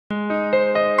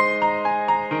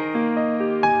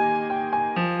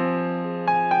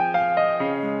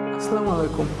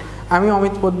আলাইকুম, আমি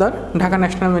Amit Poddar, Dhaka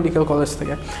national medical college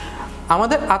থেকে।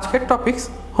 আমাদের আজকের topics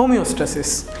homeostasis.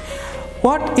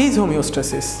 What is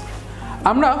homeostasis?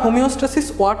 আমরা হোমিওস্ট্যাসিস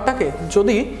ওয়ার্ডটাকে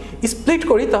যদি স্প্লিট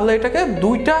করি তাহলে এটাকে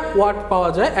দুইটা ওয়ার্ড পাওয়া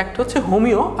যায়, একটা হচ্ছে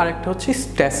হোমিও আর একটা হচ্ছে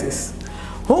স্ট্যাসিস।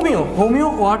 হোমিও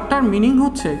ওয়ার্ডটার মিনিং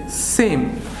হচ্ছে সেম,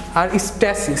 আর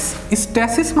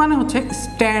স্ট্যাসিস মানে হচ্ছে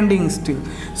স্ট্যান্ডিং স্টিল।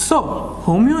 সো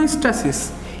হোমিওস্ট্যাসিস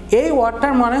এই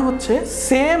ওয়ার্ডটার মানে হচ্ছে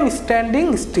সেম স্ট্যান্ডিং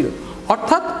স্টিল,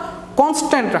 অর্থাৎ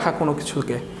কনস্ট্যান্ট রাখা কোনো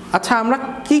কিছুকে। আচ্ছা, আমরা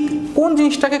কোন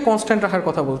জিনিসটাকে কনস্ট্যান্ট রাখার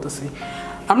কথা বলতেছি?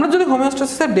 আমরা যদি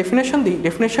হোমিওস্ট্যাসিসের ডেফিনেশন দিই,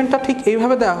 ডেফিনেশনটা ঠিক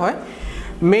এইভাবে দেওয়া হয়: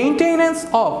 maintenance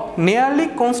of nearly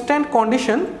constant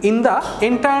condition in the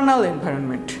internal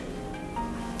environment.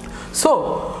 So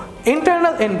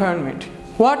internal environment,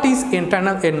 what is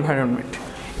internal environment?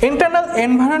 Internal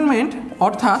environment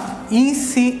অর্থাৎ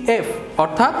ইসিএফ,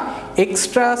 অর্থাৎ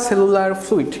এক্সট্রা সেলুলার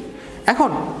ফ্লুইড।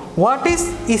 এখন হোয়াট ইজ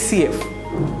ইসিএফ?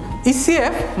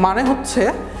 ইসিএফ মানে হচ্ছে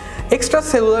এক্সট্রা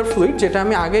সেলুলার ফ্লুইড, যেটা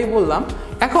আমি আগেই বললাম।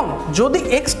 এখন যদি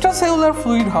এক্সট্রা সেলুলার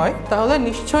ফ্লুইড হয় তাহলে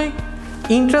নিশ্চয়ই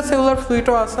ইন্ট্রাসেলুলার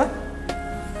ফ্লুইডও আছে,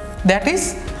 দ্যাট ইজ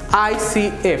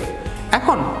আইসিএফ।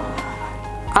 এখন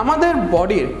আমাদের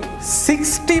বডির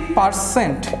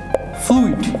 60%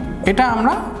 ফ্লুইড, এটা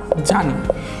আমরা জানি।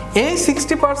 এই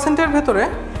 60%-এর ভেতরে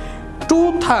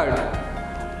 2/3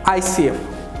 আইসিএফ।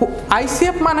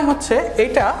 আইসিএফ মানে হচ্ছে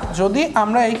এটা, যদি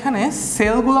আমরা এইখানে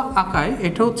সেলগুলো আঁকাই,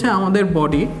 এটা হচ্ছে আমাদের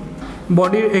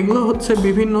বডির এগুলো হচ্ছে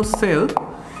বিভিন্ন সেল,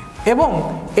 এবং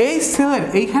এই সেলের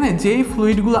এইখানে যেই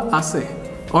ফ্লুইডগুলো আছে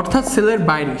অর্থাৎ সেলের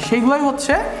বাইরে, সেগুলোই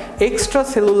হচ্ছে এক্সট্রা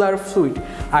সেলুলার ফ্লুইড।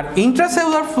 আর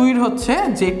ইন্ট্রাসেলুলার ফ্লুইড হচ্ছে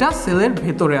যেটা সেলের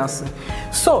ভেতরে আছে।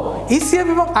 সো ইসিএফ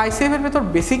এবং আইসিএফ এর ভেতর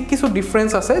বেসিক কিছু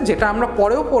ডিফারেন্স আছে, যেটা আমরা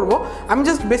পরেও পড়বো। আমি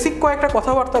জাস্ট বেসিক কয়েকটা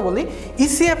কথাবার্তা বলি।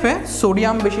 ইসিএফে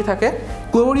সোডিয়াম বেশি থাকে,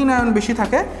 ক্লোরিন আয়ন বেশি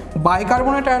থাকে,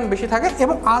 বাইকার্বনেট আয়ন বেশি থাকে,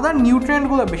 এবং আদার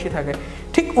নিউট্রিয়েন্টগুলো বেশি থাকে।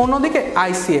 ঠিক অন্যদিকে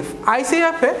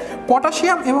আইসিএফে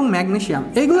পটাশিয়াম এবং ম্যাগনেসিয়াম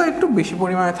এইগুলো একটু বেশি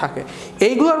পরিমাণে থাকে।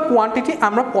 এইগুলোর কোয়ান্টিটি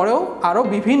আমরা পরেও আরও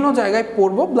বিভিন্ন জায়গায়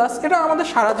পড়বো, প্লাস এটা আমাদের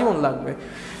সারা জীবন লাগবে।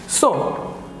 সো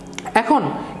এখন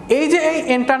এই যে এই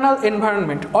ইন্টারনাল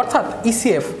এনভায়রনমেন্ট অর্থাৎ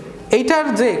ইসিএফ, এইটার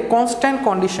যে কনস্ট্যান্ট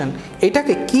কন্ডিশন,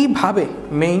 এটাকে কিভাবে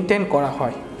মেইনটেন করা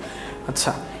হয়?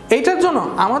 আচ্ছা, এইটার জন্য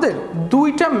আমাদের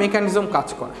দুইটা মেকানিজম কাজ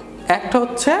করে। একটা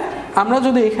হচ্ছে, আমরা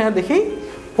যদি এখানে দেখি,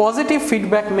 পজিটিভ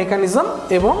ফিডব্যাক মেকানিজম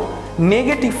এবং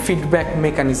নেগেটিভ ফিডব্যাক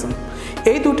মেকানিজম।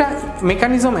 এই দুটা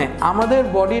মেকানিজমে আমাদের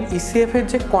বডির ইসিএফের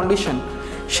যে কন্ডিশন,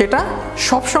 সেটা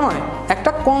সবসময়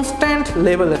একটা কনস্ট্যান্ট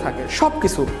লেভেলে থাকে সব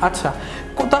কিছু। আচ্ছা,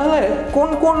 তাহলে কোন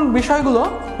কোন বিষয়গুলো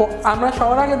আমরা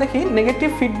সবার আগে দেখি? নেগেটিভ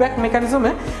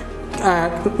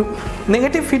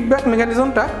ফিডব্যাক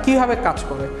মেকানিজমটা কীভাবে কাজ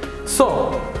করে। সো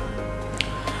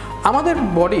আমাদের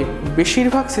বডির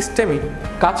বেশিরভাগ সিস্টেমই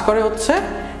কাজ করে হচ্ছে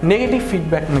নেগেটিভ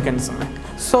ফিডব্যাক মেকানিজমে।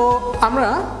 সো আমরা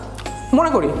মনে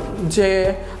করি যে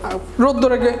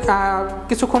রোদ্দুরে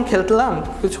কিছুক্ষণ খেললাম,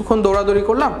 কিছুক্ষণ দৌড়াদৌড়ি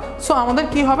করলাম, সো আমাদের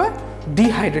কি হবে?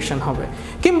 ডিহাইড্রেশন হবে।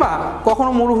 কিংবা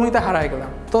কখনো মরুভূমিতে হারায় গেলাম,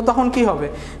 তো তখন কি হবে?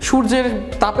 সূর্যের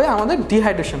তাপে আমাদের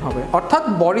ডিহাইড্রেশন হবে, অর্থাৎ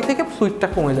বডি থেকে ফ্লুইডটা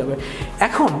কমে যাবে।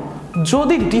 এখন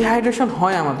যদি ডিহাইড্রেশন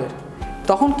হয় আমাদের,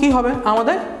 তখন কি হবে?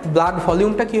 আমাদের ব্লাড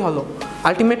ভলিউমটা কি হলো?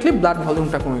 আলটিমেটলি ব্লাড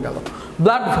ভলিউমটা কমে গেল।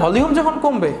 ব্লাড ভলিউম যখন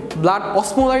কমবে, ব্লাড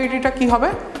অসমোলারিটিটা কি হবে?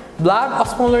 ব্লাড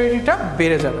অসমোলারিটিটা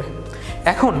বেড়ে যাবে।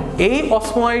 এখন এই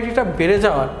অসমোলারিটিটা বেড়ে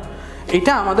যাওয়ার,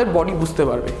 এটা আমাদের বডি বুঝতে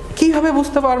পারবে। কিভাবে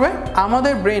বুঝতে পারবে?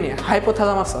 আমাদের ব্রেনে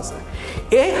হাইপোথ্যালামাস আছে।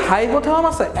 এই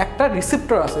হাইপোথ্যালামাসে একটা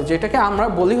রিসেপ্টর আছে, যেটাকে আমরা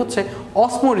বলি হচ্ছে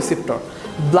অসমো রিসেপ্টর।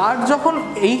 ব্লাড যখন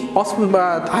এই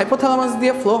হাইপোথ্যালামাস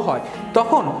দিয়ে ফ্লো হয়,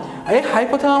 তখন এই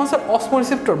হাইপোথ্যালামাসের অসমো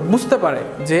রিসেপ্টর বুঝতে পারে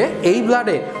যে এই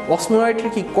ব্লাডে অসমোলারিটি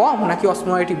কি কম নাকি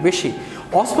অসমোলারিটি বেশি।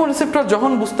 অসমো রিসেপ্টর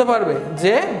যখন বুঝতে পারবে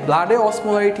যে ব্লাডে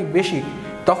অসমোলারিটি বেশি,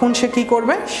 তখন সে কি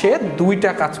করবে? সে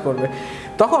দুইটা কাজ করবে।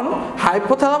 তখন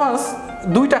হাইপোথ্যালামাস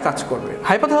দুইটা কাজ করবে।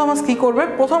 হাইপোথ্যালামাস কি করবে?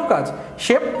 প্রথম কাজ,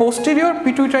 সে পোস্টেরিয়র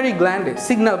পিটুইটারি গ্ল্যান্ডে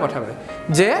সিগন্যাল পাঠাবে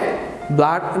যে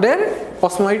ব্লাডের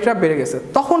অসমোলারিটিটা বেড়ে গেছে।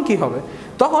 তখন কি হবে?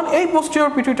 তখন এই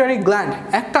পোস্টেরিয়র পিটুইটারি গ্ল্যান্ড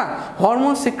একটা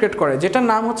হরমোন সিক্রেট করে, যেটার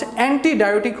নাম হচ্ছে অ্যান্টি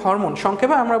ডায়োটিক হরমোন,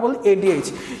 সংক্ষেপে আমরা বলি এডিএইচ।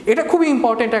 এটা খুবই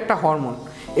ইম্পর্টেন্ট একটা হরমোন।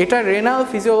 এটা রেনাল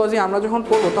ফিজিওলজি আমরা যখন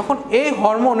পড়বো, তখন এই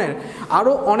হরমোনের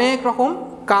আরও অনেক রকম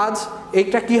কাজ,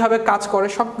 এইটা কীভাবে কাজ করে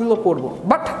সবগুলো পড়বো।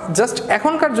 বাট জাস্ট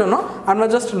এখনকার জন্য আমরা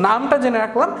জাস্ট নামটা জেনে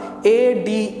রাখলাম,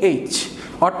 এডিএইচ,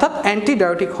 অর্থাৎ অ্যান্টি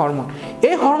ডায়োটিক হরমোন।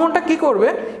 এই হরমোনটা কি করবে?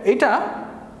 এটা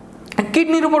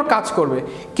কিডনির উপর কাজ করবে।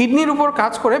 কিডনির উপর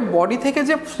কাজ করে বডি থেকে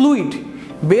যে ফ্লুইড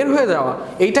বের হয়ে যাওয়া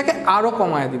এইটাকে আরও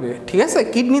কমায় দিবে, ঠিক আছে।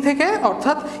 কিডনি থেকে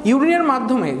অর্থাৎ ইউরিনের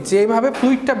মাধ্যমে যেভাবে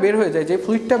ফ্লুইডটা বের হয়ে যায়, যে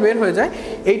ফ্লুইডটা বের হয়ে যায়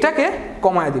এইটাকে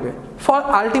কমায় দিবে। ফল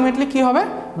আলটিমেটলি কি হবে,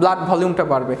 ব্লাড ভলিউমটা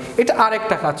বাড়বে। এটা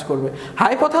আরেকটা কাজ করবে।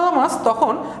 হাইপোথ্যালামাস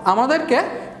তখন আমাদেরকে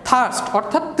থার্স্ট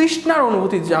অর্থাৎ তৃষ্ণার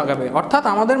অনুভূতি জাগাবে, অর্থাৎ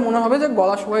আমাদের মনে হবে যে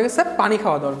গলা শুকিয়ে গেছে, পানি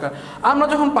খাওয়া দরকার। আমরা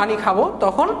যখন পানি খাবো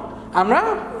তখন আমরা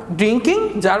ড্রিঙ্কিং,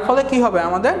 যার ফলে কি হবে,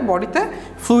 আমাদের বডিতে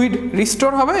ফ্লুইড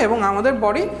রিস্টোর হবে এবং আমাদের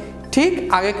বডি ঠিক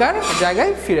আগেকার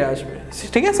জায়গায় ফিরে আসবে,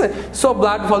 ঠিক আছে। সো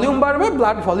ব্লাড ভলিউম বাড়বে,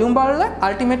 ব্লাড ভলিউম বাড়লে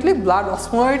আলটিমেটলি ব্লাড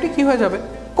অসমোলারিটি কী হয়ে যাবে,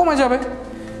 কমে যাবে।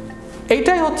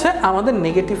 এইটাই হচ্ছে আমাদের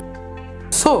নেগেটিভ।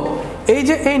 সো এই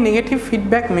যে এই নেগেটিভ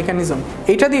ফিডব্যাক মেকানিজম,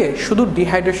 এটা দিয়ে শুধু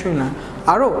ডিহাইড্রেশন না,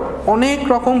 আরও অনেক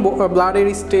রকম ব্লাডের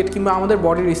স্টেট কিংবা আমাদের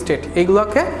বডির স্টেট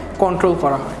এগুলোকে কন্ট্রোল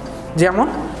করা হয়। যেমন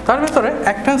তার ভিতরে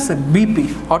একটা হচ্ছে বিপি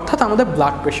অর্থাৎ আমাদের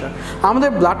ব্লাড প্রেশার। আমাদের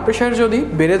ব্লাড প্রেশার যদি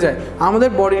বেড়ে যায়, আমাদের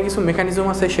বডির কিছু মেকানিজম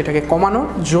আছে সেটাকে কমানোর,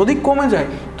 যদি কমে যায়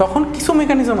তখন কিছু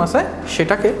মেকানিজম আছে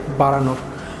সেটাকে বাড়ানোর।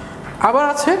 আবার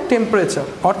আছে টেম্পারেচার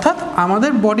অর্থাৎ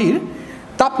আমাদের বডির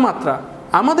তাপমাত্রা।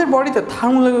 আমাদের বডিতে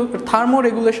থার্মো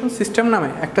রেগুলেশন সিস্টেম নামে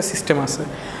একটা সিস্টেম আছে।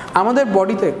 আমাদের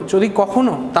বডিতে যদি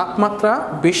কখনো তাপমাত্রা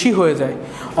বেশি হয়ে যায়,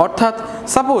 অর্থাৎ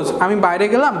সাপোজ আমি বাইরে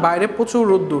গেলাম, বাইরে প্রচুর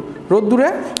রোদ্দুরে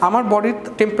আমার বডির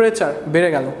টেম্পারেচার বেড়ে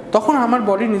গেল, তখন আমার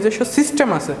বডির নিজস্ব সিস্টেম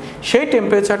আছে সেই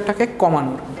টেম্পারেচারটাকে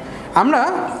কমানোর। আমরা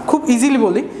খুব ইজিলি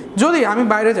বলি, যদি আমি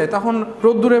বাইরে যাই তখন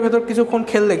রোদ্দুরের ভেতর কিছুক্ষণ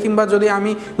খেললে কিংবা যদি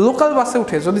আমি লোকাল বাসে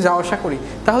উঠে যদি যাওয়া আসা করি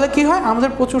তাহলে কি হয়,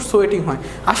 আমাদের প্রচুর সোয়েটিং হয়।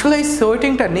 আসলে এই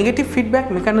সোয়েটিংটা নেগেটিভ ফিডব্যাক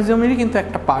মেকানিজমেরই কিন্তু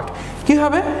একটা পার্ট। কী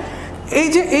হবে, এই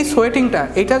যে এই সোয়েটিংটা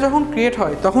এটা যখন ক্রিয়েট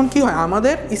হয় তখন কি হয়,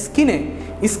 আমাদের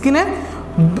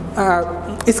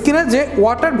স্কিনে যে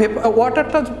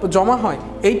ওয়াটারটা জমা হয়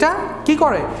এইটা কি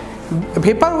করে,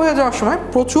 ভেপার হয়ে যাওয়ার সময়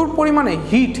প্রচুর পরিমাণে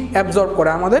হিট অ্যাবজর্ব করে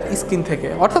আমাদের স্কিন থেকে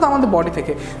অর্থাৎ আমাদের বডি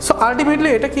থেকে। সো আলটিমেটলি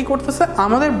এটা কি করতেছে,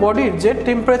 আমাদের বডির যে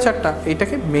টেম্পারেচারটা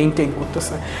এইটাকে মেইনটেইন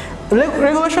করতেছে।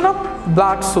 রেগুলেশন অফ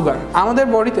ব্লাড সুগার, আমাদের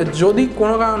বডিতে যদি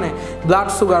কোনো কারণে ব্লাড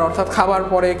সুগার অর্থাৎ খাবার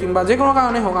পরে কিংবা যে কোনো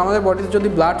কারণে হোক আমাদের বডিতে যদি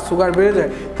ব্লাড সুগার বেড়ে যায়,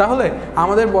 তাহলে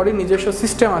আমাদের বডির নিজস্ব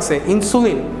সিস্টেম আছে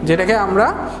ইনসুলিন, যেটাকে আমরা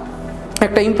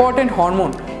একটা ইম্পর্টেন্ট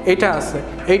হরমোন এটা আছে,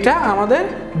 এটা আমাদের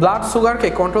ব্লাড সুগারকে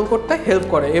কন্ট্রোল করতে হেল্প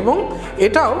করে এবং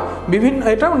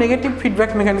এটাও নেগেটিভ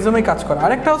ফিডব্যাক মেকানিজমেই কাজ করে।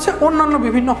 আরেকটা হচ্ছে অন্যান্য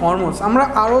বিভিন্ন হরমোনস। আমরা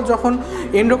আরও যখন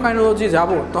এন্ডোক্রাইনোলজি যাব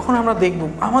তখন আমরা দেখব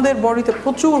আমাদের বডিতে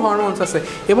প্রচুর হরমোনস আছে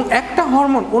এবং একটা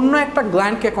হরমোন অন্য একটা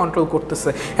গ্ল্যান্ডকে কন্ট্রোল করতেছে,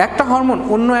 একটা হরমোন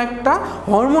অন্য একটা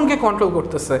হরমোনকে কন্ট্রোল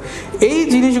করতেছে। এই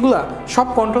জিনিসগুলা সব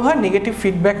কন্ট্রোল হয় নেগেটিভ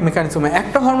ফিডব্যাক মেকানিজমে।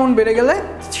 একটা হরমোন বেড়ে গেলে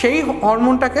সেই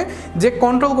হরমোনটাকে যে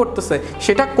কন্ট্রোল করতেছে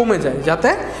সেটা কমে যায়, যাতে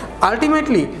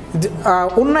আলটিমেটলি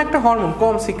অন্য একটা হরমোন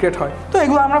কম সিক্রেট হয়। তো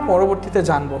এগুলো আমরা পরবর্তীতে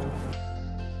জানবো।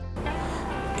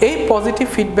 এই পজিটিভ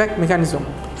ফিডব্যাক মেকানিজম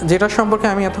যেটা সম্পর্কে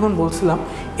আমি এতক্ষণ বলছিলাম,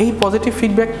 এই পজিটিভ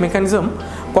ফিডব্যাক মেকানিজম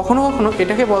কখনো কখনো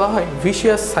এটাকে বলা হয়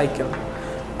ভিশিয়াস সাইকেল।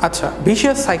 আচ্ছা,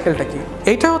 ভিশিয়াস সাইকেলটা কি?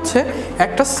 এটা হচ্ছে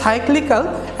একটা সাইক্লিক্যাল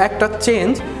একটা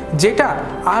চেঞ্জ যেটা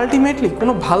আলটিমেটলি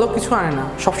কোনো ভালো কিছু আনে না,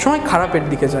 সবসময় খারাপের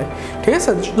দিকে যায়, ঠিক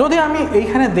আছে। যদি আমি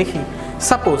এইখানে দেখি,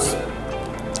 সাপোজ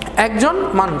একজন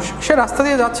মানুষ সে রাস্তা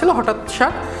দিয়ে যাচ্ছিল, হঠাৎ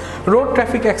রোড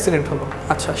ট্রাফিক অ্যাক্সিডেন্ট হলো।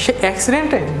 আচ্ছা, সে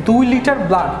অ্যাক্সিডেন্টে 2 লিটার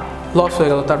ব্লাড লস হয়ে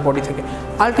গেল তার বডি থেকে।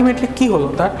 আলটিমেটলি কি হলো,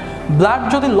 তার ব্লাড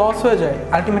যদি লস হয়ে যায়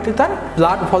আলটিমেটলি তার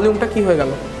ব্লাড ভলিউমটা কি হয়ে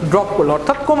গেল, ড্রপ করলো,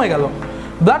 অর্থাৎ কমে গেল।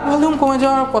 ব্লাড ভলিউম কমে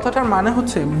যাওয়ার কথাটার মানে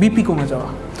হচ্ছে বিপি কমে যাওয়া।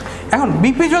 এখন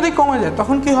বিপি যদি কমে যায়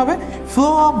তখন কি হবে, flow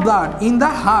of blood in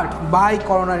the heart by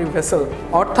coronary vessel,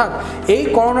 অর্থাৎ এই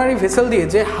করোনারি ভেসেল দিয়ে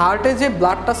যে হার্টে যে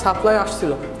ব্লাডটা সাপ্লাই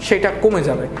আসছিল সেটা কমে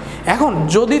যাবে। এখন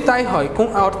যদি তাই হয়,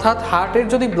 অর্থাৎ হার্টের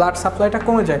যদি ব্লাড সাপ্লাইটা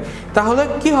কমে যায় তাহলে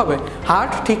কি হবে,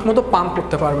 হার্ট ঠিকমতো পাম্প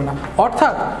করতে পারবে না,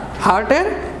 অর্থাৎ হার্টের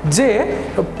যে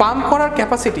পাম্প করার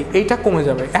ক্যাপাসিটি এইটা কমে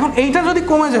যাবে। এখন এইটা যদি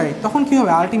কমে যায় তখন কি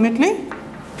হবে, আলটিমেটলি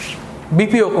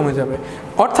বিপিও কমে যাবে,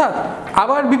 অর্থাৎ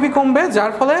আবার বিপি কমবে,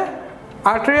 যার ফলে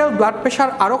আর্টেরিয়াল ব্লাড প্রেশার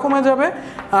আরও কমে যাবে,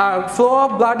 flow of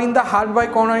blood in the heart by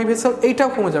coronary vessel এইটাও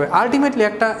কমে যাবে। আলটিমেটলি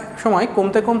একটা সময়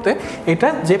কমতে কমতে এটা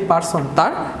যে পারসন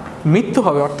তার মৃত্যু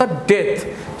হবে, অর্থাৎ ডেথ।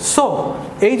 সো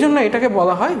এই জন্য এটাকে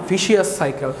বলা হয় ভিশিয়াস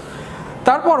সাইকেল।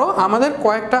 তারপরও আমাদের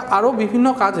কয়েকটা আরও বিভিন্ন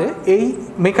কাজে এই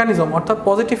মেকানিজম অর্থাৎ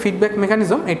পজিটিভ ফিডব্যাক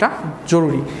মেকানিজম এটা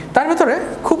জরুরি। তার ভিতরে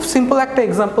খুব সিম্পল একটা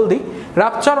এক্সাম্পল দিই,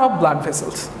 রাপচার অফ ব্লাড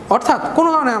ভেসেলস, অর্থাৎ কোনো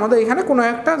কারণে আমাদের এখানে কোনো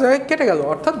একটা জায়গায় কেটে গেল,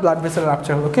 অর্থাৎ ব্লাড ভেসেল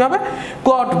রাপচার হলো, কী হবে,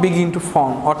 ক্লট বিগিন টু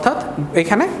ফর্ম, অর্থাৎ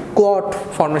এখানে ক্লট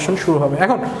ফর্মেশন শুরু হবে।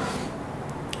 এখন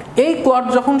এই ক্লট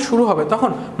যখন শুরু হবে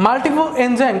তখন multiple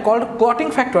enzyme called clotting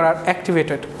factor আর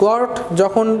অ্যাক্টিভেটেড। ক্লট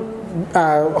যখন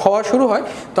হওয়া শুরু হয়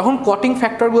তখন ক্লটিং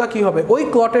ফ্যাক্টরগুলো কী হবে, ওই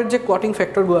ক্লটের যে ক্লটিং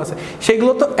ফ্যাক্টরগুলো আছে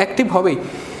সেগুলো তো অ্যাক্টিভ হবেই।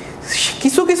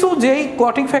 কিছু কিছু যেই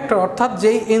ক্লটিং ফ্যাক্টর অর্থাৎ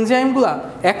যেই এনজাইমগুলো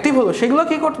অ্যাক্টিভ হলো সেগুলো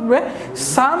কী করবে,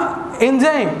 সাম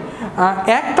enzyme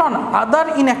act on other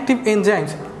inactive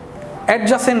enzymes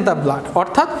adjacent the blood,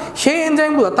 অর্থাৎ সেই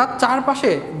এনজাইমগুলো তার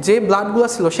চারপাশে যে ব্লাডগুলো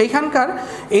ছিল সেইখানকার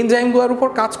এনজাইমগুলোর উপর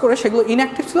কাজ করে সেগুলো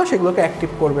ইনঅ্যাক্টিভ ছিল সেগুলোকে অ্যাক্টিভ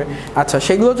করবে। আচ্ছা,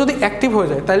 সেগুলো যদি অ্যাক্টিভ হয়ে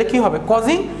যায় তাহলে কি হবে,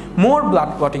 কজিং মোর ব্লাড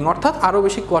ক্লটিং, অর্থাৎ আরও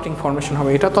বেশি ক্লটিং ফর্মেশন হবে।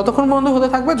 এটা ততক্ষণ বন্ধ হতে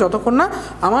থাকবে যতক্ষণ না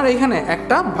আমার এইখানে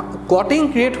একটা ক্লটিং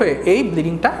ক্রিয়েট হয়ে এই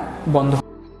ব্লিডিংটা বন্ধ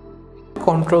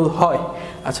কন্ট্রোল হয়।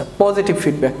 আচ্ছা, পজিটিভ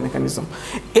ফিডব্যাক মেকানিজম।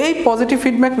 এই পজিটিভ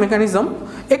ফিডব্যাক মেকানিজম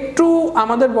একটু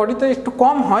আমাদের বডিতে একটু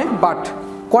কম হয়, বাট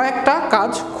কয়েকটা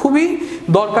কাজ খুবই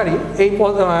দরকারি। এই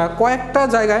কয়েকটা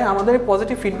জায়গায় আমাদের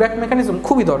পজিটিভ ফিডব্যাক মেকানিজম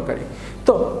খুবই দরকারি।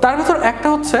 তো তার ভিতর একটা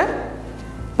হচ্ছে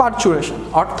পারচুরেশন,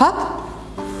 অর্থাৎ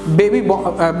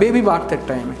বেবি বার্থের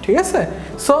টাইমে, ঠিক আছে।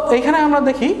 সো এইখানে আমরা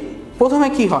দেখি প্রথমে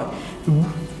কি হয়,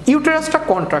 ইউটেরাসটা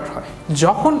কন্ট্রাক্ট হয়।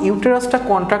 যখন ইউটেরাসটা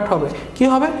কন্ট্রাক্ট হবে কি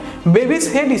হবে, babies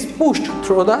head is pushed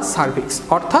through the cervix,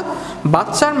 অর্থাৎ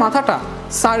বাচ্চার মাথাটা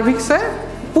সার্ভিক্সে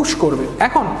পুশ করবে।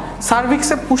 এখন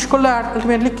সার্ভিক্সে পুশ করলে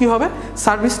আলটিমেটলি কী হবে,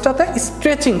 সার্ভিক্সটাতে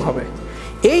স্ট্রেচিং হবে।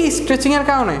 এই স্ট্রেচিংয়ের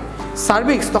কারণে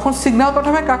সার্ভিক্স তখন সিগন্যাল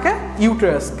পাঠাবে কাকে,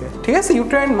 ইউটেরাসকে, ঠিক আছে,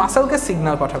 ইউটেরাইন মাসেলকে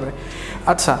সিগন্যাল পাঠাবে।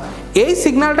 আচ্ছা, এই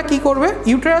সিগন্যালটা কি করবে,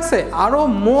 ইউটেরাসে আরও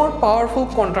মোর পাওয়ারফুল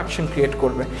কন্ট্রাকশন ক্রিয়েট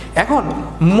করবে। এখন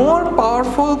মোর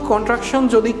পাওয়ারফুল কন্ট্রাকশন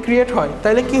যদি ক্রিয়েট হয়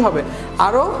তাহলে কি হবে,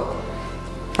 আরও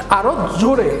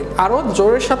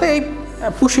জোরের সাথে এই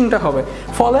পুশিংটা হবে।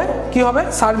 ফলে কি হবে,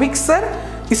 সার্ভিক্সের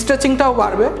স্ট্রেচিংটাও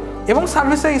বাড়বে এবং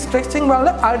সার্ভিসের স্ট্রেচিং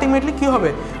বাড়লে আলটিমেটলি কি হবে,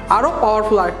 আরও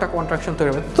পাওয়ারফুল আরেকটা কন্ট্রাকশন তৈরি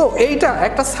হবে। তো এইটা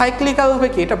একটা সাইক্লিক্যাল হবে,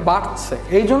 কি এটা বাড়ছে,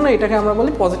 এই জন্য এটাকে আমরা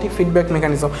বলি পজিটিভ ফিডব্যাক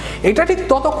মেকানিজম। এটা ঠিক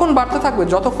ততক্ষণ বাড়তে থাকবে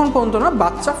যতক্ষণ পর্যন্ত না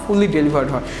বাচ্চা ফুলি ডেলিভার্ড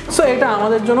হয়। সো এটা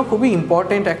আমাদের জন্য খুবই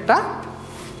ইম্পর্টেন্ট একটা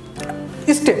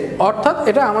স্টেপ, অর্থাৎ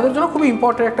এটা আমাদের জন্য খুবই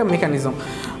ইম্পর্টেন্ট একটা মেকানিজম।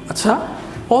 আচ্ছা,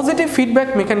 পজিটিভ ফিডব্যাক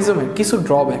মেকানিজমের কিছু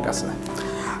ড্রব্যাক আছে।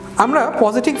 আমরা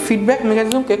পজিটিভ ফিডব্যাক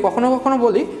মেকানিজমকে কখনো কখনো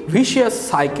বলি ভিশিয়াস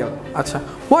সাইকেল। আচ্ছা,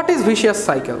 what is vicious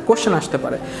cycle, question আসতে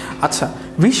পারে। আচ্ছা,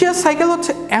 ভিশিয়াস সাইকেল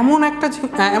হচ্ছে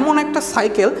এমন একটা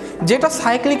সাইকেল যেটা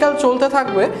সাইক্লিক্যাল চলতে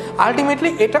থাকবে, আলটিমেটলি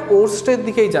এটা ওর্স্টের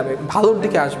দিকেই যাবে, ভালোর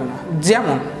দিকে আসবে না।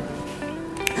 যেমন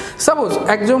সাপোজ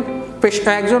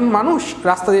একজন মানুষ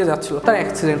রাস্তা দিয়ে যাচ্ছিল, তার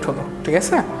অ্যাক্সিডেন্ট হলো, ঠিক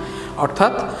আছে,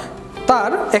 অর্থাৎ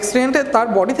তার অ্যাক্সিডেন্টে তার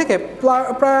বডি থেকে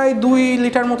প্রায় 2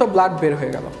 লিটার মতো ব্লাড বের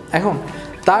হয়ে গেল। এখন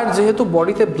তার যেহেতু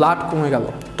বডিতে ব্লাড কমে গেল,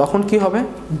 তখন কি হবে,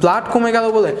 ব্লাড কমে গেল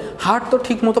বলে হার্ট তো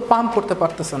ঠিক মতো পাম্প করতে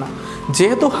পারতেছে না।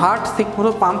 যেহেতু হার্ট ঠিক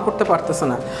মতো পাম্প করতে পারতেছে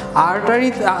না, আর্টারি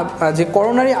যে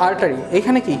করোনারি আর্টারি,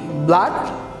 এখানে কি ব্লাড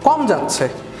কম যাচ্ছে।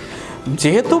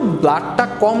 যেহেতু ব্লাডটা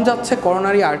কম যাচ্ছে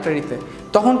করোনারি আর্টারিতে,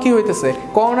 তখন কি হইতেছে,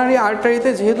 করোনারি আর্টারিতে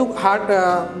যেহেতু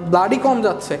ব্লাডই কম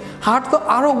যাচ্ছে, হার্ট তো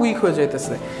আরও উইক হয়ে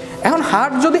যাইতেছে। এখন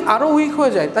হার্ট যদি আরও উইক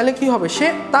হয়ে যায় তাহলে কি হবে,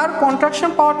 তার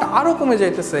কন্ট্রাকশন পাওয়ারটা আরও কমে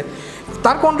যাইতেছে।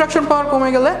 তার কন্ট্রাকশন পাওয়ার কমে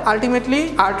গেলে আলটিমেটলি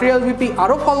আর্টেরিয়াল বিপি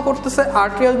আরও ফল করতেছে।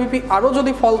 আর্টেরিয়াল বিপি আরও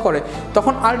যদি ফল করে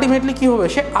তখন আলটিমেটলি কী হবে,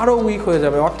 সে আরও উইক হয়ে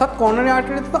যাবে, অর্থাৎ করোনারি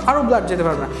আর্টারিতে তো আরও ব্লাড যেতে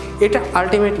পারবে না। এটা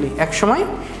আলটিমেটলি একসময়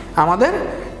আমাদের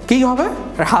কী হবে,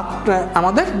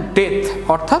 আমাদের ডেথ,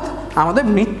 অর্থাৎ আমাদের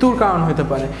মৃত্যুর কারণ হতে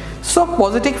পারে। সো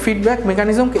পজিটিভ ফিডব্যাক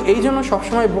মেকানিজমকে এই জন্য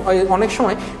সবসময় অনেক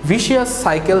সময় ভিশিয়াস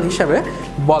সাইকেল হিসাবে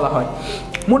বলা হয়।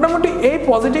 মোটামুটি এই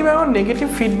পজিটিভ এবং নেগেটিভ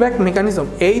ফিডব্যাক মেকানিজম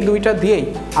এই দুইটা দিয়েই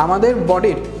আমাদের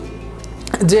বডির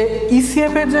যে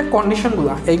ইসিএফের যে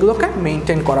কন্ডিশনগুলো এইগুলোকে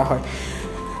মেনটেন করা হয়।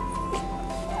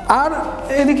 আর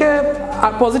এদিকে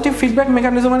পজিটিভ ফিডব্যাক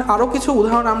মেকানিজমের আরও কিছু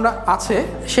উদাহরণ আমরা আছে,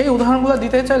 সেই উদাহরণগুলো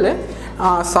দিতে চাইলে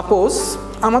সাপোজ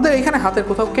আমাদের এইখানে হাতের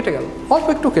কোথাও কেটে গেল, অল্প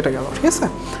একটু কেটে গেল, ঠিক আছে।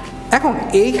 এখন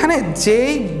এইখানে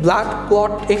যেই ব্লাড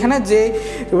ক্লট, এখানে যে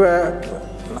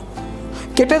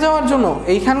কেটে যাওয়ার জন্য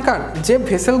এইখানকার যে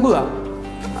ভেসেলগুলো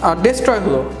ডিস্ট্রয়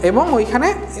হলো এবং ওইখানে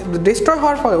ডিস্ট্রয়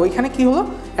হওয়ার ফলে ওইখানে কি হলো,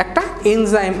 একটা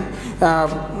এনজাইম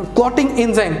ক্লটিং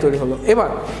এনজাইম তৈরি হলো। এবার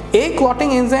এই ক্লটিং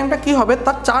এনজাইমটা কি হবে,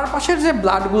 তার চারপাশের যে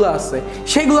ব্লাডগুলো আছে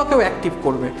সেইগুলোকেও অ্যাক্টিভ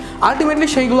করবে, আলটিমেটলি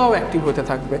সেইগুলোও অ্যাক্টিভ হতে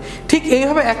থাকবে। ঠিক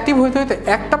এইভাবে অ্যাক্টিভ হতে হতে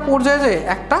একটা পর্যায়ে যে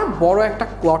একটা বড় একটা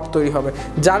ক্লট তৈরি হবে,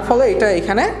 যার ফলে এটা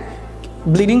এখানে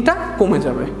ব্লিডিংটা কমে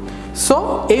যাবে। সো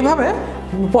এইভাবে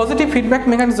পজিটিভ ফিডব্যাক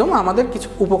মেকানিজম আমাদের কিছু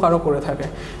উপকারও করে থাকে।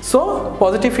 So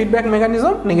positive feedback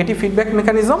mechanism, negative feedback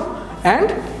mechanism and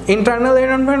internal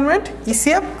environment,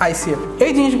 ECF, ICF,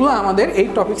 এই জিনিসগুলো আমাদের এই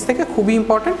টপিক্স থেকে খুবই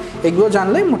ইম্পর্টেন্ট। এগুলো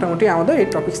জানলেই মোটামুটি আমাদের এই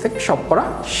টপিক্স থেকে সব পড়া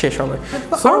শেষ হবে।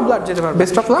 সো ব্লাড যেতে পারবে,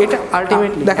 বেস্ট অফ লাক। এটা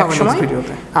আলটিমেটলি দেখা হবে নেক্সট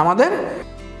ভিডিওতে। আমাদের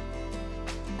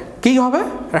কি হবে,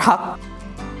 হাত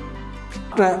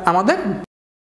আমাদের